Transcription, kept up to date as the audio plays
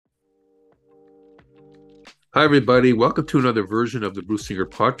Hi, everybody. Welcome to another version of the Bruce Singer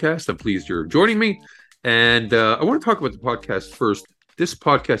podcast. I'm pleased you're joining me. And I want to talk about the podcast first. This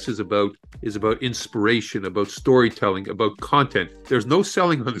podcast is about inspiration, about storytelling, about content. There's no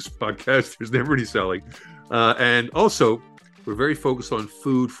selling on this podcast. There's never any selling. And also, we're very focused on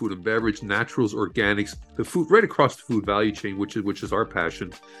food and beverage, naturals, organics, the food right across the food value chain, which is our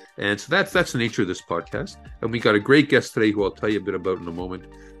passion. And so that's the nature of this podcast. And we got a great guest today who I'll tell you a bit about in a moment.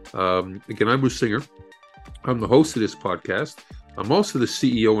 Again, I'm Bruce Singer. I'm the host of this podcast. I'm also the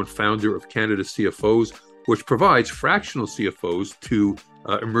CEO and founder of Canada CFOs, which provides fractional CFOs to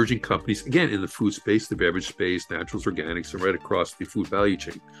emerging companies, again, in the food space, the beverage space, naturals, organics, and right across the food value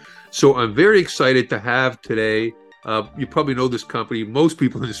chain. So I'm very excited to have today, you probably know this company, most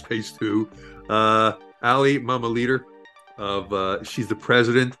people in this space do, Ali Mamalider. She's the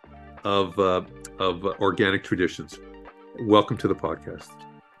president of Organic Traditions. Welcome to the podcast.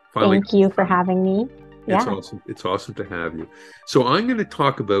 Finally, thank you for having me. It's awesome. It's awesome to have you. So I'm going to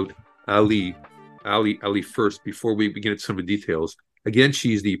talk about Ali first before we begin at some of the details. Again,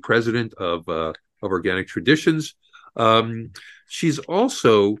 she's the president of Organic Traditions. She's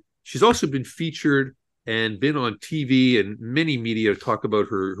also been featured and been on TV and many media to talk about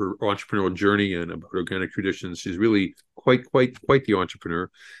her entrepreneurial journey and about Organic Traditions. She's really quite the entrepreneur.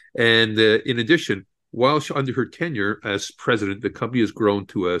 And in addition, while under her tenure as president, the company has grown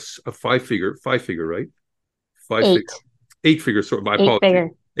to a five figure, right? Eight figure. Sorry, my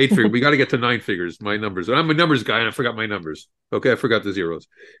apologies. Eight figure. We got to get to nine figures. My numbers. I'm a numbers guy, and I forgot my numbers. Okay, I forgot the zeros.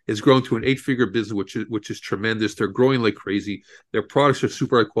 It's grown to an 8-figure business, which is tremendous. They're growing like crazy. Their products are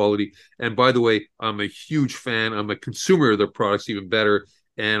super high quality. And by the way, I'm a huge fan. I'm a consumer of their products, even better.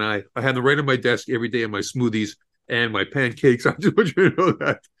 And I have them right on my desk every day in my smoothies and my pancakes. I just want you to know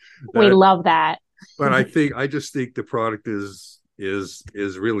that. We love that. But I just think the product is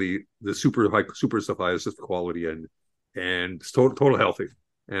really the super highest quality and it's total healthy,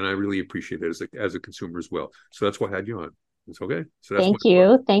 and I really appreciate it as a consumer as well. So that's why I had you on. It's okay. So thank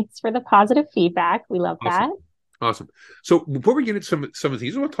you. Thanks for the positive feedback. We love that. Awesome. So before we get into some of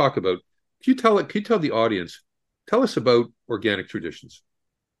these, I want to talk about. Can you tell the audience? Tell us about Organic Traditions.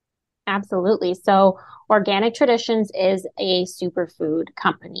 Absolutely. So Organic Traditions is a superfood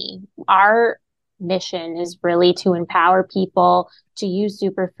company. Our mission is really to empower people to use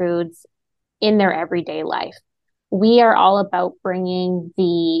superfoods in their everyday life. We are all about bringing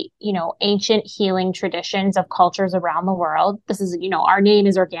the, ancient healing traditions of cultures around the world. This is, our name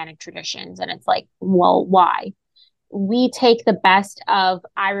is Organic Traditions, and it's like, well, why? We take the best of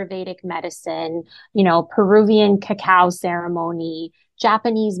Ayurvedic medicine, Peruvian cacao ceremony,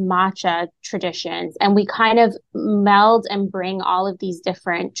 Japanese matcha traditions, and we kind of meld and bring all of these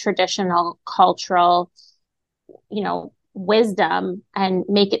different traditional cultural, wisdom and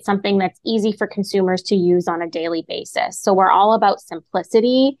make it something that's easy for consumers to use on a daily basis. So we're all about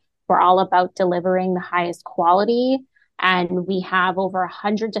simplicity. We're all about delivering the highest quality. And we have over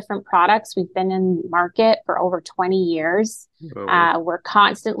 100 different products. We've been in market for over 20 years. Oh. We're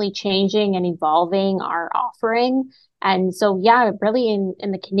constantly changing and evolving our offering. And so, really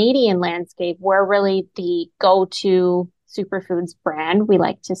in the Canadian landscape, we're really the go-to superfoods brand, we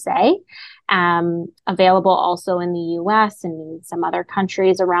like to say. Available also in the US and in some other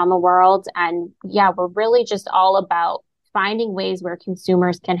countries around the world. And we're really just all about finding ways where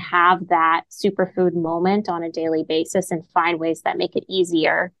consumers can have that superfood moment on a daily basis and find ways that make it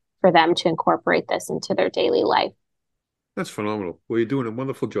easier for them to incorporate this into their daily life. That's phenomenal. Well, you're doing a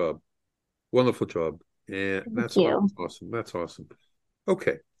wonderful job. Wonderful job. And that's awesome. That's awesome.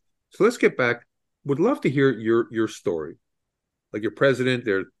 Okay. So let's get back. Would love to hear your story. Like your president,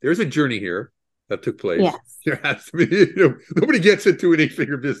 there's a journey here that took place. Yes. There has to be, nobody gets into an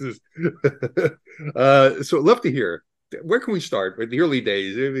 8-figure business. So I'd love to hear. Where can we start? Right, the early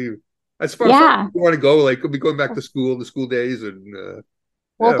days. I mean, as far as you want to go, like we'll be going back to school, the school days, and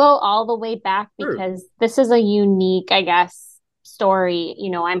we'll go all the way back because this is a unique, I guess, story.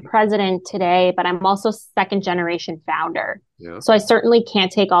 I'm president today, but I'm also second generation founder. Yeah. So I certainly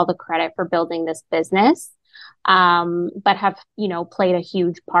can't take all the credit for building this business, but have, played a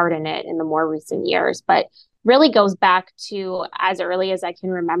huge part in it in the more recent years. But really goes back to as early as I can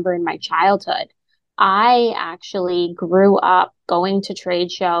remember in my childhood. I actually grew up going to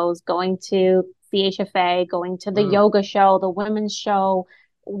trade shows, going to CHFA, going to the yoga show, the women's show,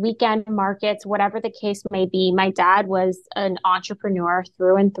 weekend markets, whatever the case may be. My dad was an entrepreneur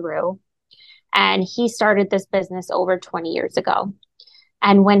through and through, and he started this business over 20 years ago.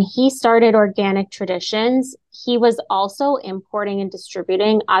 And when he started Organic Traditions, he was also importing and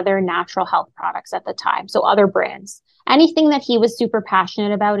distributing other natural health products at the time, so other brands. anything that he was super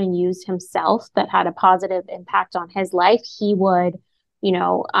passionate about and used himself that had a positive impact on his life, he would,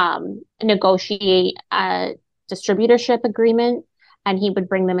 negotiate a distributorship agreement and he would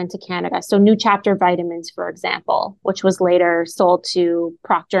bring them into Canada. So New Chapter Vitamins, for example, which was later sold to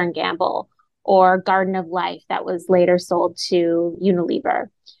Procter and Gamble, or Garden of Life that was later sold to Unilever.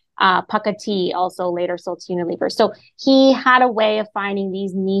 Pucka Tea also later sold to Unilever. So he had a way of finding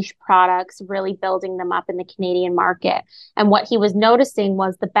these niche products, really building them up in the Canadian market. And what he was noticing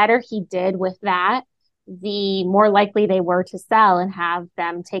was the better he did with that, the more likely they were to sell and have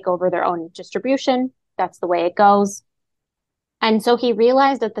them take over their own distribution. That's the way it goes. And so he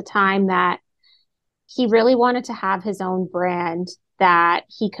realized at the time that he really wanted to have his own brand that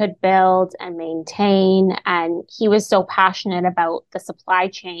he could build and maintain. And he was so passionate about the supply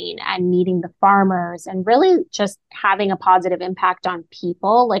chain and meeting the farmers and really just having a positive impact on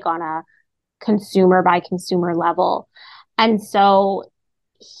people, like on a consumer by consumer level. And so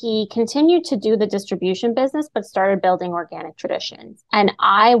he continued to do the distribution business, but started building organic traditions. And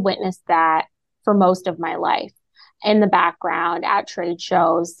I witnessed that for most of my life in the background at trade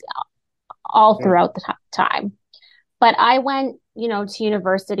shows all throughout the time. But I went, to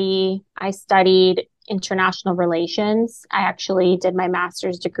university. I studied international relations. I actually did my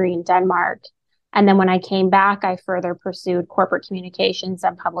master's degree in Denmark. And then when I came back, I further pursued corporate communications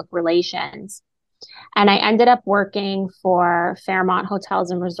and public relations. And I ended up working for Fairmont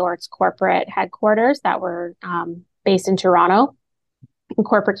Hotels and Resorts corporate headquarters that were based in Toronto in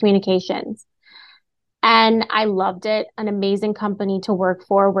corporate communications. And I loved it. An amazing company to work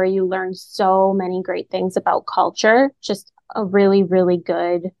for where you learn so many great things about culture. Just a really, really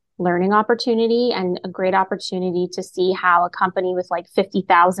good learning opportunity and a great opportunity to see how a company with like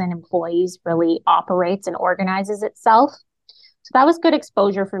 50,000 employees really operates and organizes itself. So that was good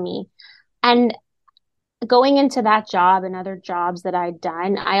exposure for me. And going into that job and other jobs that I'd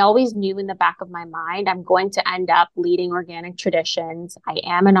done, I always knew in the back of my mind, I'm going to end up leading organic traditions. I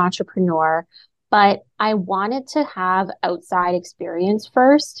am an entrepreneur, but I wanted to have outside experience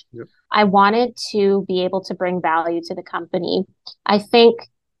first. Yep. I wanted to be able to bring value to the company.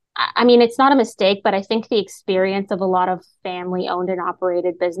 It's not a mistake, but I think the experience of a lot of family owned and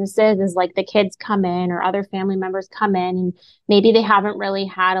operated businesses is like the kids come in or other family members come in and maybe they haven't really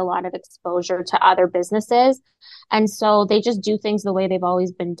had a lot of exposure to other businesses. And so they just do things the way they've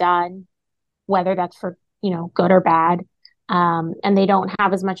always been done, whether that's for, good or bad. And they don't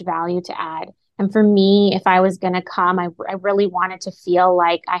have as much value to add. And for me, if I was going to come, I really wanted to feel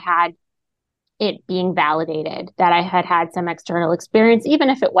like I had it being validated, that I had had some external experience,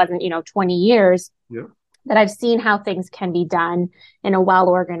 even if it wasn't, 20 years, Yeah. that I've seen how things can be done in a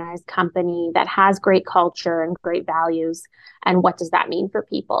well-organized company that has great culture and great values. And what does that mean for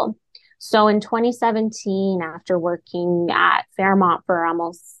people? So in 2017, after working at Fairmont for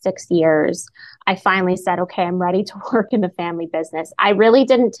almost 6 years, I finally said, okay, I'm ready to work in the family business. I really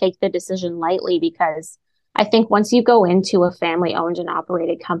didn't take the decision lightly because I think once you go into a family owned and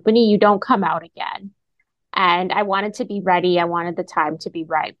operated company, you don't come out again. And I wanted to be ready. I wanted the time to be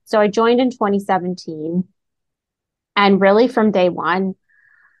right. So I joined in 2017. And really from day one,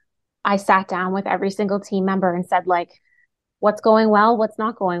 I sat down with every single team member and said, like, what's going well? What's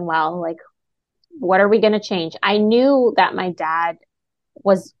not going well? Like, what are we going to change? I knew that my dad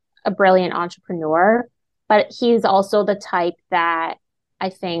was a brilliant entrepreneur, but he's also the type that I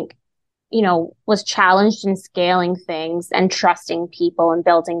think, was challenged in scaling things and trusting people and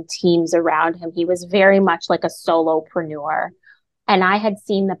building teams around him. He was very much like a solopreneur. And I had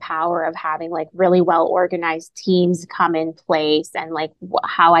seen the power of having like really well organized teams come in place and like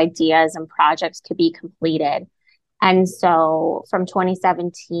how ideas and projects could be completed. And so from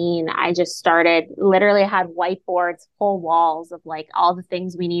 2017, I just started, literally had whiteboards, whole walls of like all the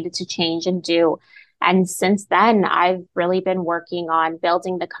things we needed to change and do. And since then, I've really been working on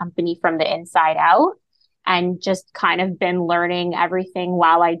building the company from the inside out and just kind of been learning everything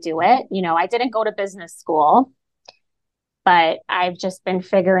while I do it. I didn't go to business school, but I've just been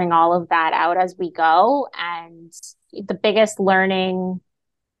figuring all of that out as we go. And the biggest learning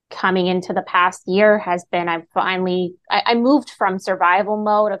coming into the past year has been I moved from survival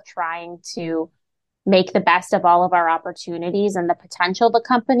mode of trying to make the best of all of our opportunities and the potential the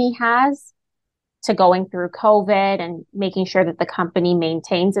company has to going through COVID and making sure that the company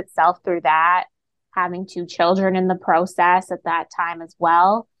maintains itself through that, having 2 children in the process at that time as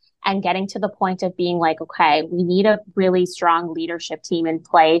well, and getting to the point of being like, okay, we need a really strong leadership team in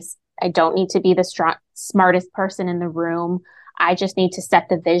place. I don't need to be the smartest person in the room. I just need to set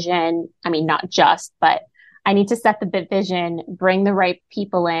the vision. I mean, not just, but I need to set the vision, bring the right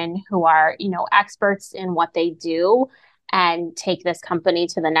people in who are, experts in what they do and take this company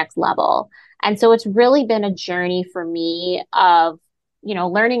to the next level. And so it's really been a journey for me of,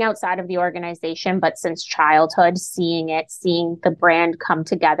 learning outside of the organization, but since childhood, seeing the brand come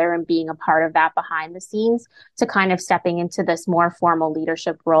together and being a part of that behind the scenes to kind of stepping into this more formal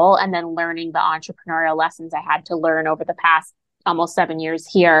leadership role and then learning the entrepreneurial lessons I had to learn over the past almost 7 years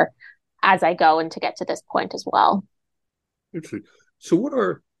here as I go and to get to this point as well. Interesting.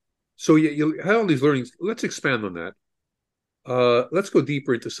 So you had all these learnings. Let's expand on that. Let's go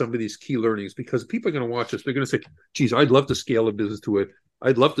deeper into some of these key learnings because people are going to watch us. They're going to say, geez, I'd love to scale a business to it.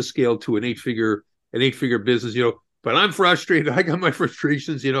 I'd love to scale to an eight-figure business, but I'm frustrated. I got my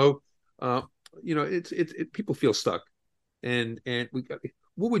frustrations, people feel stuck. And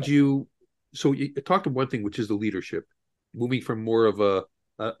what would you, so you talked about one thing, which is the leadership, moving from more of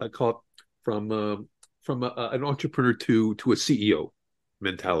I call it from an entrepreneur to a CEO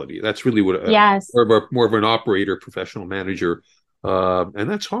mentality. That's really what Yes. more of an operator, professional manager, and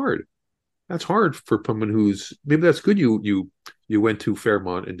that's hard. That's hard for someone who's maybe that's good. You went to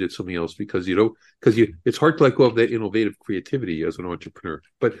Fairmont and did something else because it's hard to let go of that innovative creativity as an entrepreneur.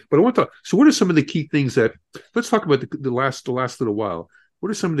 But I want to. So what are some of the key things that? Let's talk about the last little while. What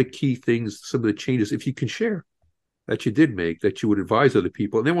are some of the key things? Some of the changes, if you can share, that you did make that you would advise other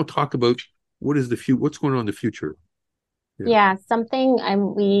people, and then we'll talk about what's going on in the future. Yeah, something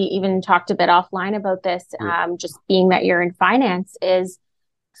we even talked a bit offline about this, Yeah. just being that you're in finance is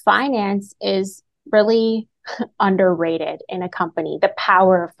really underrated in a company. The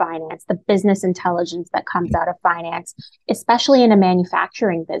power of finance, the business intelligence that comes out of finance, especially in a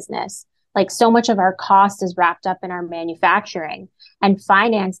manufacturing business. Like so much of our cost is wrapped up in our manufacturing, and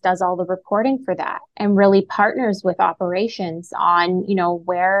finance does all the reporting for that and really partners with operations on,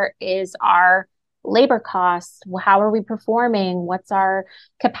 where is our labor costs? How are we performing? What's our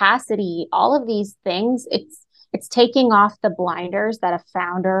capacity? All of these things. It's taking off the blinders that a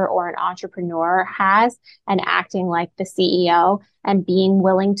founder or an entrepreneur has and acting like the CEO and being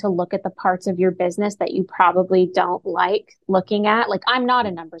willing to look at the parts of your business that you probably don't like looking at. Like I'm not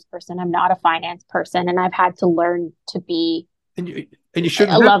a numbers person. I'm not a finance person. And I've had to learn to be and you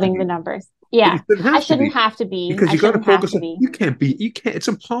shouldn't have to loving be. the numbers. And Yeah. you shouldn't I have to shouldn't be have to be. because I you got to shouldn't have focus to on. be. You can't. It's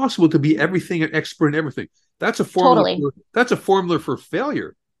impossible to be everything an expert in everything. That's a formula. Totally. That's a formula for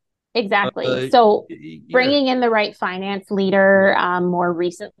failure. Exactly. Uh, So yeah. bringing in the right finance leader more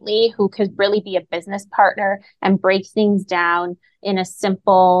recently who could really be a business partner and break things down in a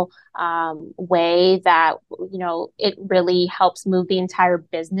simple way that, it really helps move the entire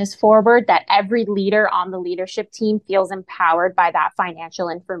business forward, that every leader on the leadership team feels empowered by that financial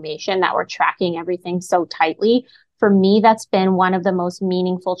information, that we're tracking everything so tightly. For me, that's been one of the most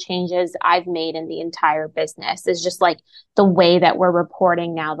meaningful changes I've made in the entire business is just like the way that we're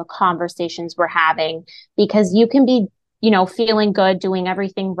reporting now, the conversations we're having, because you can be, feeling good, doing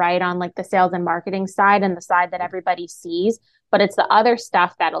everything right on like the sales and marketing side and the side that everybody sees, but it's the other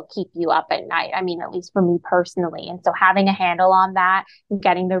stuff that'll keep you up at night. I mean, at least for me personally. And so having a handle on that and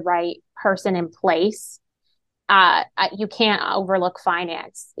getting the right person in place, you can't overlook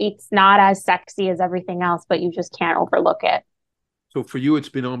finance. It's not as sexy as everything else, but you just can't overlook it. So for you, it's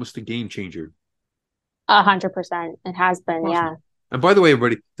been almost a game changer. 100%. It has been. Awesome. Yeah. And by the way,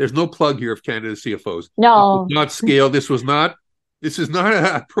 everybody, there's no plug here of Canada CFOs. This was No, not scale. This is not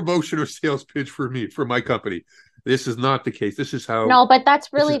a promotion or sales pitch for me, for my company. This is not the case. no, but that's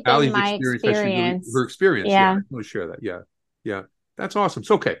This is really been Ali's my experience. Actually, her experience. experience. Yeah, I Yeah. want to share that. Yeah, yeah, that's awesome.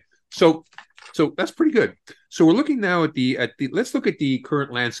 So okay, so that's pretty good. So we're looking now at the. Let's look at the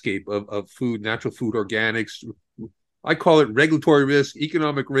current landscape of food, natural food, organics. I call it regulatory risk,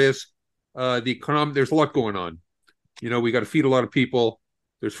 economic risk. The economic. There's a lot going on. We got to feed a lot of people.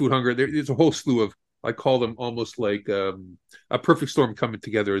 There's food hunger. There's a whole slew of. I call them almost like a perfect storm coming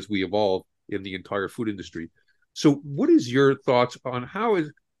together as we evolve in the entire food industry. So, what is your thoughts on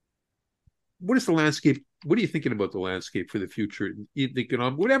what is the landscape? What are you thinking about the landscape for the future?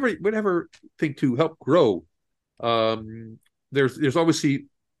 Economic, whatever thing to help grow. There's obviously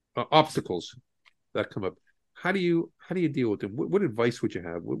obstacles that come up. How do you deal with them? What advice would you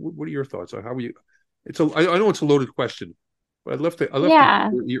have? What are your thoughts on how you? I know it's a loaded question, but I'd love to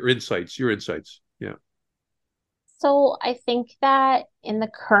Yeah. hear your insights. Your insights. Yeah. So I think that in the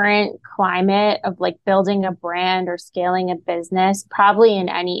current climate of like building a brand or scaling a business, probably in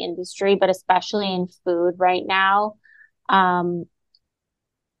any industry, but especially in food right now, um,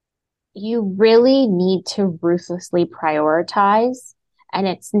 you really need to ruthlessly prioritize. And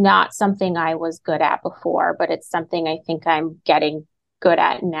it's not something I was good at before, but it's something I think I'm getting good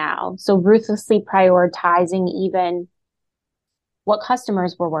at now. So ruthlessly prioritizing even what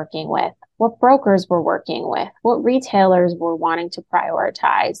customers we're working with, what brokers we're working with, what retailers we're wanting to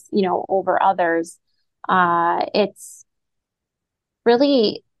prioritize, over others. It's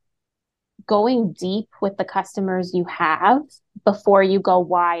really going deep with the customers you have before you go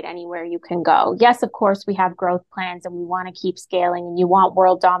wide anywhere you can go. Yes, of course, we have growth plans and we want to keep scaling and you want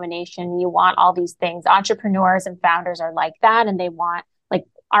world domination, and you want all these things. Entrepreneurs and founders are like that, and they want, like,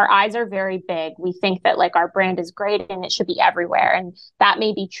 our eyes are very big. We think that like our brand is great and it should be everywhere. And that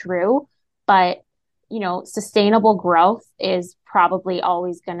may be true, but sustainable growth is probably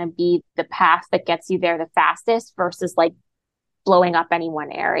always going to be the path that gets you there the fastest versus like blowing up any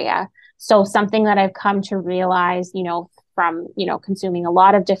one area. So something that I've come to realize, from, consuming a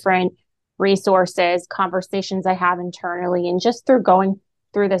lot of different resources, conversations I have internally, and just through going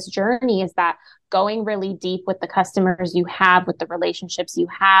through this journey, is that going really deep with the customers you have, with the relationships you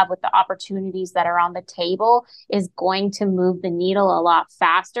have, with the opportunities that are on the table is going to move the needle a lot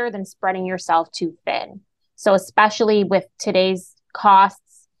faster than spreading yourself too thin. So especially with today's costs,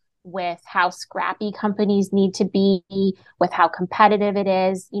 with how scrappy companies need to be, with how competitive it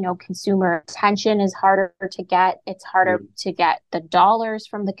is, consumer attention is harder to get. It's harder to get the dollars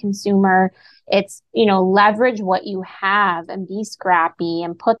from the consumer. It's, leverage what you have and be scrappy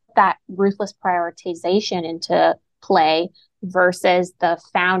and put that ruthless prioritization into play versus the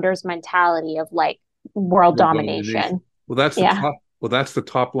founder's mentality of like world domination. Well, that's that's the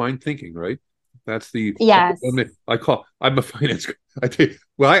top line thinking, right? That's the yes. I'm a finance guy.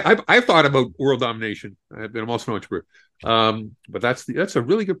 I thought about world domination, but I'm also an entrepreneur. But that's a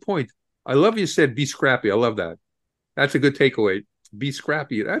really good point. I love you said be scrappy. I love that. That's a good takeaway. Be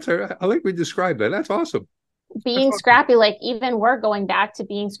scrappy. I like we described that. That's awesome. Being scrappy, like even we're going back to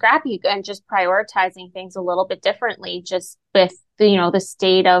being scrappy and just prioritizing things a little bit differently, just with the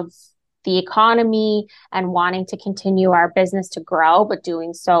state of the economy and wanting to continue our business to grow, but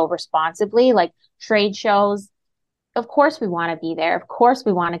doing so responsibly. Like trade shows, of course we want to be there. Of course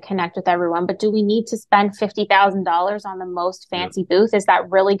we want to connect with everyone, but do we need to spend $50,000 on the most fancy booth? Is that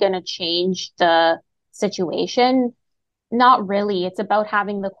really going to change the situation? Not really. It's about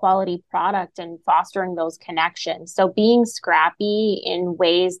having the quality product and fostering those connections. So being scrappy in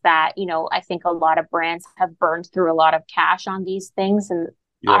ways that, I think a lot of brands have burned through a lot of cash on these things, and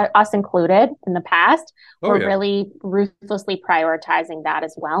us included in the past, we're really ruthlessly prioritizing that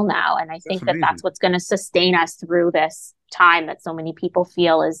as well now. And I think that's what's going to sustain us through this time that so many people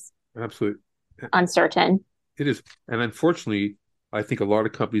feel is absolutely uncertain. It is. And unfortunately, I think a lot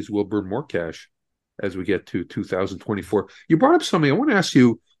of companies will burn more cash as we get to 2024. You brought up something. I want to ask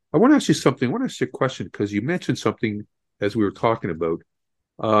you something. I want to ask you a question because you mentioned something as we were talking about.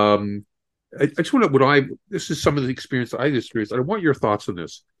 I just want to, this is some of the experience I experienced. I want your thoughts on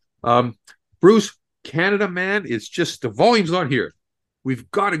this. Bruce, Canada, man, it's just the volume's not here.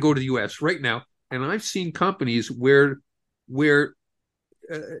 We've got to go to the US right now. And I've seen companies where maybe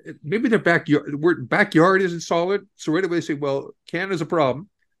their backyard isn't solid. So right away they say, well, Canada's a problem.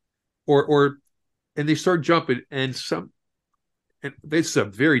 And they start jumping and this is a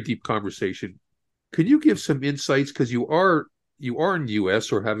very deep conversation. Can you give some insights? Because you are in the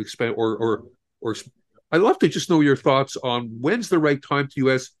US or have expanded or I'd love to just know your thoughts on when's the right time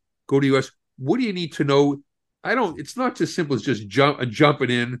to go to US. What do you need to know? It's not as simple as just jumping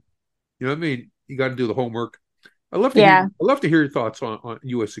in. You know what I mean? You got to do the homework. I'd love to hear your thoughts on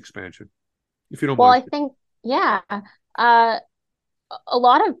US expansion, if you don't mind. I think, a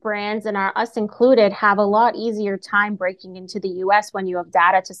lot of brands, and us included, have a lot easier time breaking into the US when you have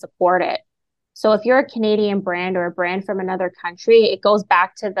data to support it. So if you're a Canadian brand or a brand from another country, it goes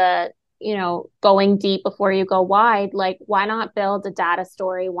back to the, going deep before you go wide. Like, why not build a data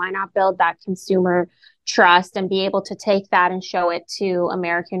story? Why not build that consumer trust and be able to take that and show it to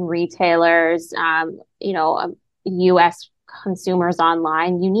American retailers, US consumers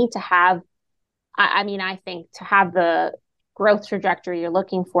online? You need to have, I think to have the growth trajectory you're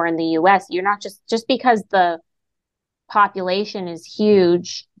looking for in the US, you're not just because the population is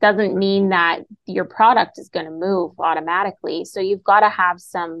huge doesn't mean that your product is going to move automatically. So you've got to have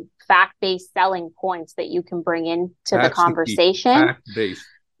some fact-based selling points that you can bring into the conversation. Fact-based,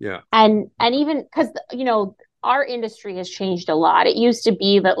 yeah. And even because our industry has changed a lot. It used to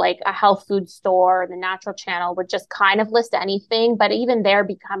be that like a health food store, the natural channel would just kind of list anything, but even they're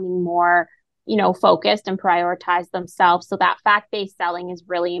becoming more focused and prioritize themselves. So that fact-based selling is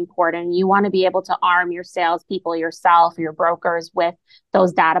really important. You want to be able to arm your salespeople, yourself, your brokers with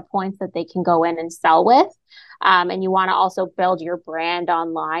those data points that they can go in and sell with. And you want to also build your brand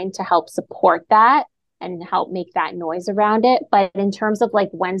online to help support that. and help make that noise around it. But in terms of like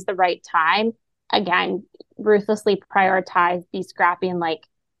when's the right time, again, ruthlessly prioritize, be scrappy, and like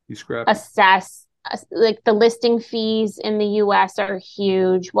You scrappy. assess like the listing fees in the US are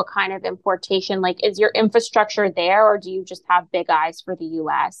huge. What kind of importation? Like, is your infrastructure there, or do you just have big eyes for the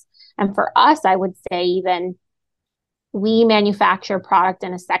US? And for us, I would say even we manufacture product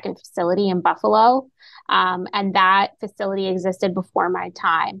in a second facility in Buffalo, and that facility existed before my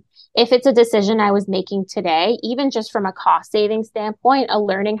time. If it's a decision I was making today, even just from a cost saving standpoint, a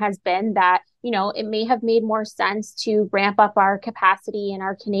learning has been that, it may have made more sense to ramp up our capacity in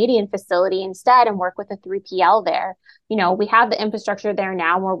our Canadian facility instead and work with a 3PL there. We have the infrastructure there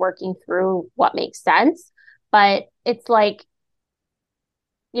now. We're working through what makes sense, but it's like,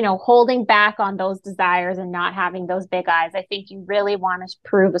 holding back on those desires and not having those big eyes. I think you really want to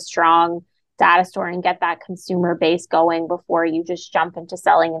prove a strong data store and get that consumer base going before you just jump into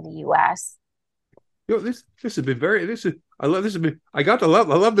selling in the US. This has been very this is I love this has been I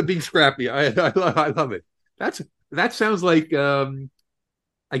love the being scrappy. I love it. That sounds like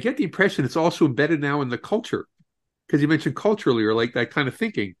I get the impression it's also embedded now in the culture, because you mentioned culturally, or like that kind of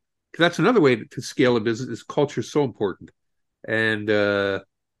thinking. Because that's another way to scale a business, is culture is so important. And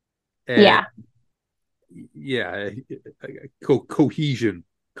and Yeah, yeah, cohesion,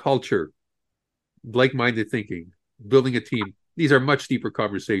 culture, like-minded thinking, building a team. These are much deeper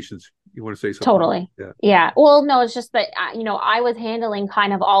conversations. You want to say something? totally. Yeah, Yeah. Well, no, it's just that, I was handling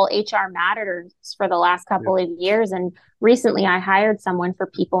kind of all HR matters for the last yeah, couple of years. And recently I hired someone for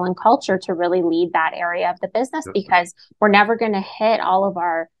people and culture to really lead that area of the business, yeah. because we're never going to hit all of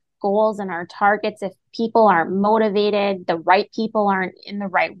our goals and our targets if people aren't motivated, the right people aren't in the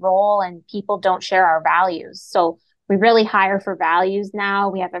right role, and people don't share our values. So we really hire for values now.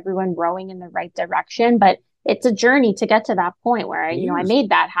 We have everyone rowing in the right direction, but it's a journey to get to that point where It I is. made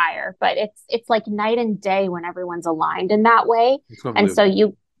that hire, but it's like night and day when everyone's aligned in that way. It's And so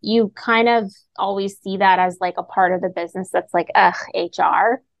unbelievable. you kind of always see that as like a part of the business that's like,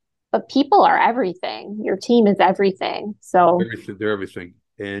 HR. But people are everything. Your team is everything. So Everything, they're everything.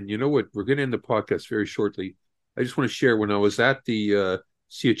 And you know what? We're going to end the podcast very shortly. I just want to share, when I was at the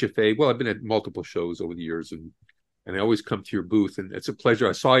CHFA. Well, I've been at multiple shows over the years, and I always come to your booth, and it's a pleasure.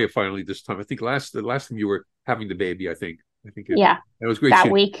 I saw you finally this time. I think the last time you were having the baby. yeah, It was great that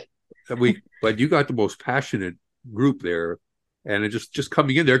seeing week. that week. But you got the most passionate group there, and it just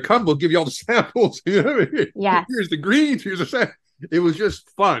coming in there. Come, we'll give you all the samples. Yes. Here's the greens. Here's the sample. It was just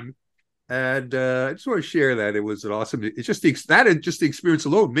fun. And I just want to share that it was an awesome. It's just the experience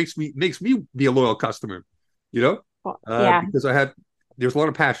alone makes me be a loyal customer, you know, Yeah. because there's a lot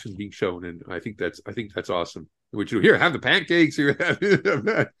of passion being shown, and I think that's awesome. What you do here, have the pancakes here,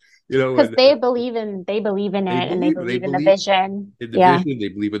 Because and they believe in it, and they they believe in the believe vision. in the Yeah. vision, they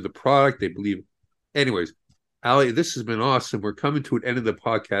believe in the product, they believe. Anyways, Ali, this has been awesome. We're coming to an end of the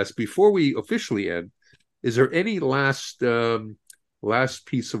podcast. Before we officially end, is there any last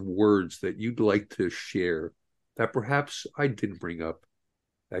piece of words that you'd like to share that perhaps I didn't bring up,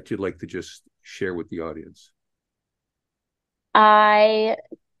 that you'd like to just share with the audience? I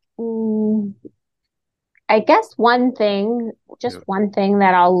mm, I guess just Yeah. one thing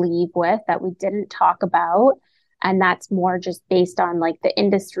that I'll leave with that we didn't talk about, and that's more just based on like the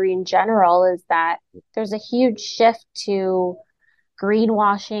industry in general, is that there's a huge shift to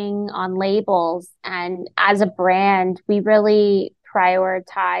greenwashing on labels. And as a brand, we really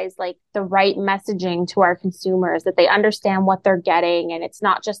prioritize like the right messaging to our consumers, that they understand what they're getting. And it's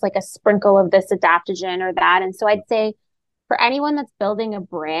not just like a sprinkle of this adaptogen or that. And so I'd say for anyone that's building a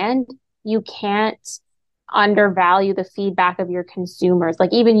brand, you can't undervalue the feedback of your consumers.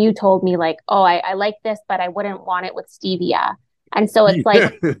 Like even you told me like, oh, I like this, but I wouldn't want it with stevia. And so it's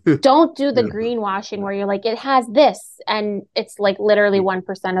like, Yeah. don't do the Yeah. greenwashing where you're like, it has this, and it's like literally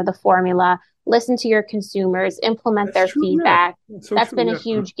 1% of the formula. Listen to your consumers, implement That's their true. Yeah. feedback. That's so That's true. been a Yeah.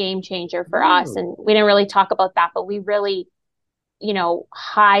 huge game changer for us. Wow. And we didn't really talk about that, but we really,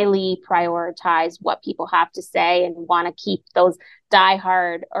 highly prioritize what people have to say and want to keep those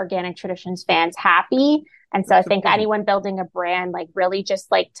diehard organic traditions fans happy. And so I That's think amazing. anyone building a brand, like really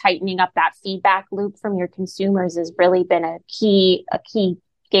just like tightening up that feedback loop from your consumers has really been a key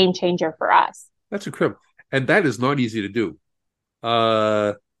game changer for us. That's incredible. And that is not easy to do.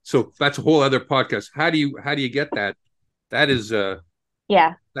 So that's a whole other podcast. How do you get that? That is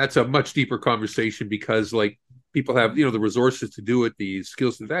Yeah. that's a much deeper conversation, because like people have, the resources to do it, the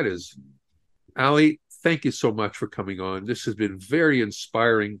skills. That is, Ali, thank you so much for coming on. This has been very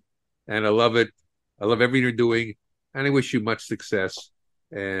inspiring, and I love it. I love everything you're doing, and I wish you much success,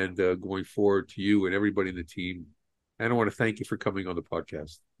 and going forward, to you and everybody in the team. And I want to thank you for coming on the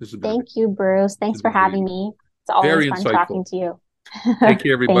podcast. Thank you, Bruce. This Thanks has for been really having me. It's always very fun talking insightful. to you. Take care, Thank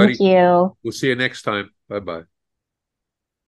everybody. you. We'll see you next time. Bye bye.